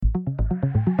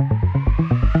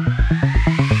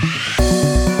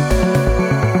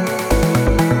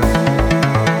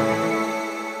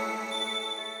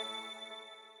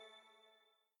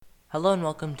Hello and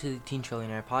welcome to the Teen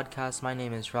Trillionaire podcast. My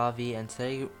name is Ravi, and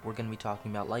today we're going to be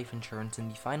talking about life insurance in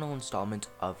the final installment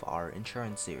of our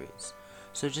insurance series.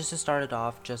 So just to start it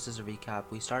off, just as a recap,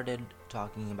 we started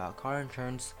talking about car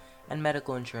insurance and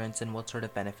medical insurance and what sort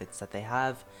of benefits that they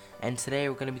have, and today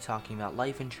we're going to be talking about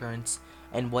life insurance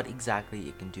and what exactly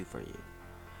it can do for you.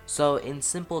 So in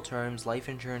simple terms, life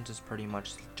insurance is pretty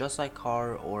much just like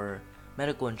car or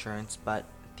medical insurance, but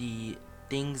the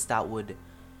things that would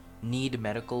need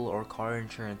medical or car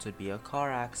insurance would be a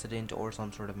car accident or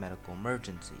some sort of medical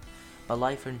emergency. But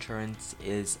life insurance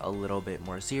is a little bit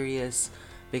more serious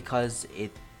because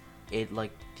the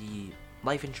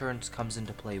life insurance comes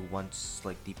into play once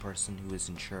the person who is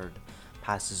insured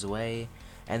passes away.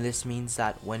 And this means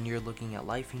that when you're looking at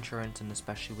life insurance, and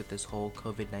especially with this whole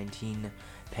COVID-19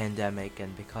 pandemic,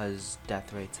 and because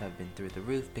death rates have been through the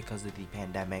roof because of the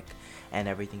pandemic and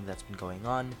everything that's been going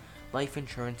on, life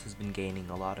insurance has been gaining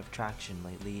a lot of traction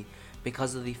lately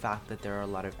because of the fact that there are a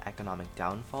lot of economic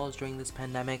downfalls during this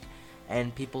pandemic,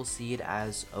 and people see it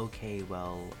as, okay,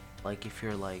 well, if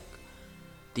you're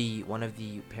the one of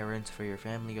the parents for your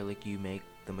family, or you make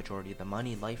the majority of the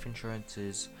money, life insurance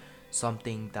is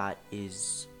something that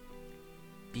is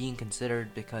being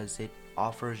considered because it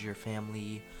offers your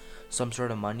family some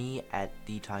sort of money at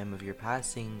the time of your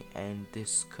passing, and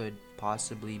this could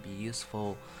possibly be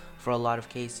useful for a lot of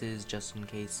cases, just in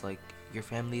case your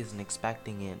family isn't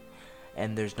expecting it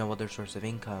and there's no other source of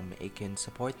income. It can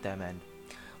support them, and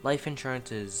life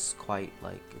insurance is quite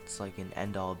it's an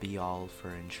end all be all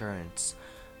for insurance,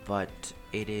 but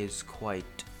it is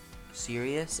quite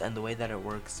serious. And the way that it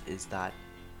works is that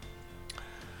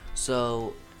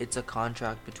it's a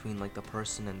contract between the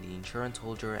person and the insurance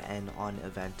holder, and on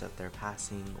event of their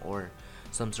passing or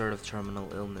some sort of terminal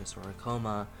illness or a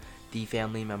coma, the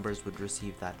family members would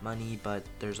receive that money. But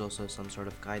there's also some sort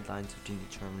of guidelines to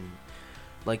determine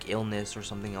illness or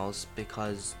something else,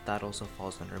 because that also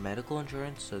falls under medical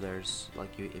insurance. So there's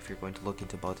if you're going to look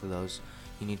into both of those,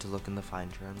 you need to look in the fine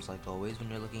terms always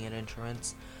when you're looking at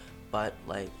insurance. But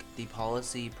the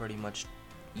policy pretty much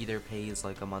either pays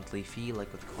a monthly fee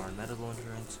with car and medical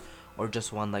insurance, or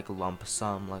just one lump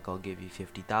sum, I'll give you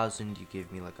 50,000, you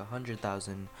give me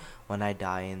 100,000 when I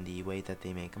die. And the way that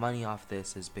they make money off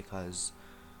this is because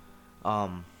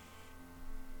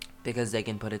they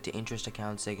can put it to interest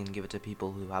accounts. They can give it to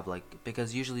people who have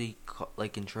because usually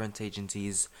insurance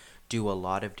agencies do a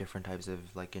lot of different types of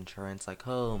insurance,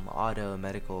 home, auto,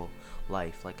 medical,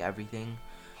 life, everything.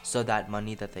 So that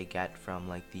money that they get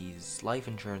from these life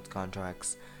insurance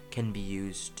contracts can be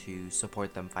used to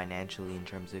support them financially in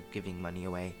terms of giving money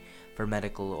away for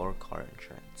medical or car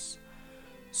insurance.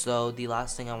 So the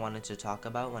last thing I wanted to talk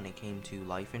about when it came to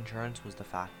life insurance was the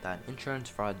fact that insurance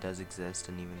fraud does exist.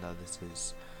 And even though this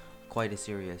is quite a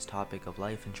serious topic of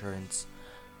life insurance,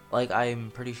 I'm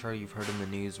pretty sure you've heard in the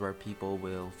news where people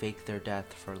will fake their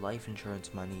death for life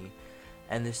insurance money.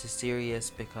 And this is serious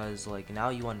because now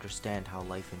you understand how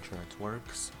life insurance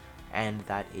works, and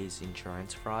that is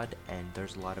insurance fraud. And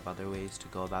there's a lot of other ways to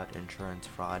go about insurance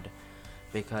fraud,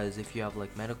 because if you have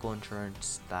medical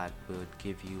insurance that would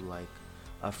give you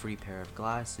a free pair of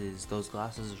glasses, those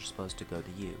glasses are supposed to go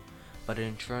to you. But an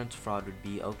insurance fraud would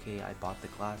be, okay, I bought the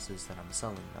glasses, then I'm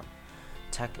selling them.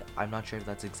 I'm not sure if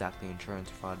that's exactly insurance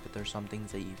fraud, but there's some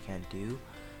things that you can't do.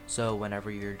 So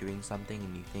whenever you're doing something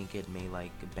and you think it may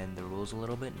bend the rules a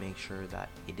little bit, make sure that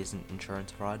it isn't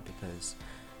insurance fraud, because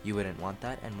you wouldn't want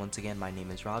that. And once again, my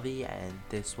name is Ravi, and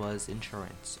this was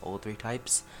insurance, all three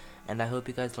types. And I hope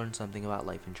you guys learned something about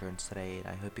life insurance today, and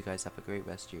I hope you guys have a great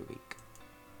rest of your week.